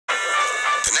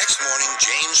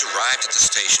James arrived at the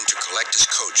station to collect his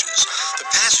coaches. The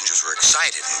passengers were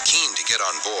excited and keen to get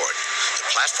on board. The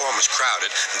platform was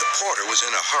crowded, and the porter was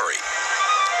in a hurry.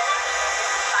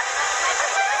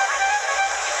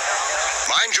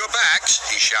 "Mind your backs,"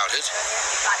 he shouted.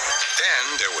 Then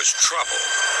there was trouble.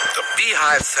 The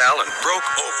beehive fell and broke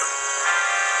open.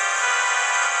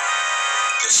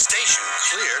 The station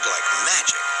cleared like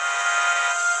magic.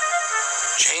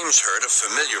 James heard a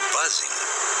familiar buzzing.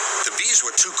 The bees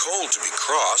were too cold to be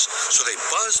cross, so they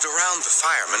buzzed around the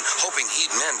fireman, hoping he'd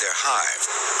mend their hive.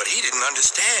 But he didn't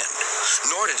understand,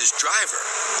 nor did his driver,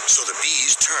 so the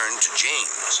bees turned to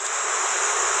James.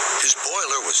 His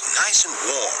boiler was nice and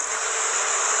warm.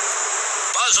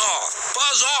 Buzz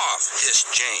off, hissed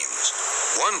James.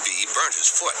 One bee burnt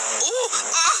his foot. Ooh,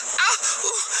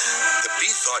 ooh. The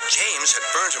bee thought James had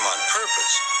burnt him on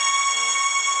purpose.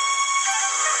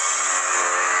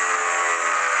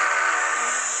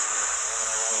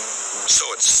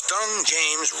 So it stung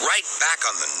James right back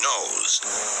on the nose.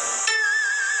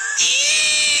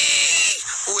 Eee!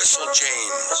 Whistled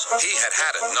James. He had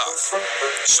had enough.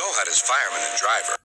 So had his fireman and driver.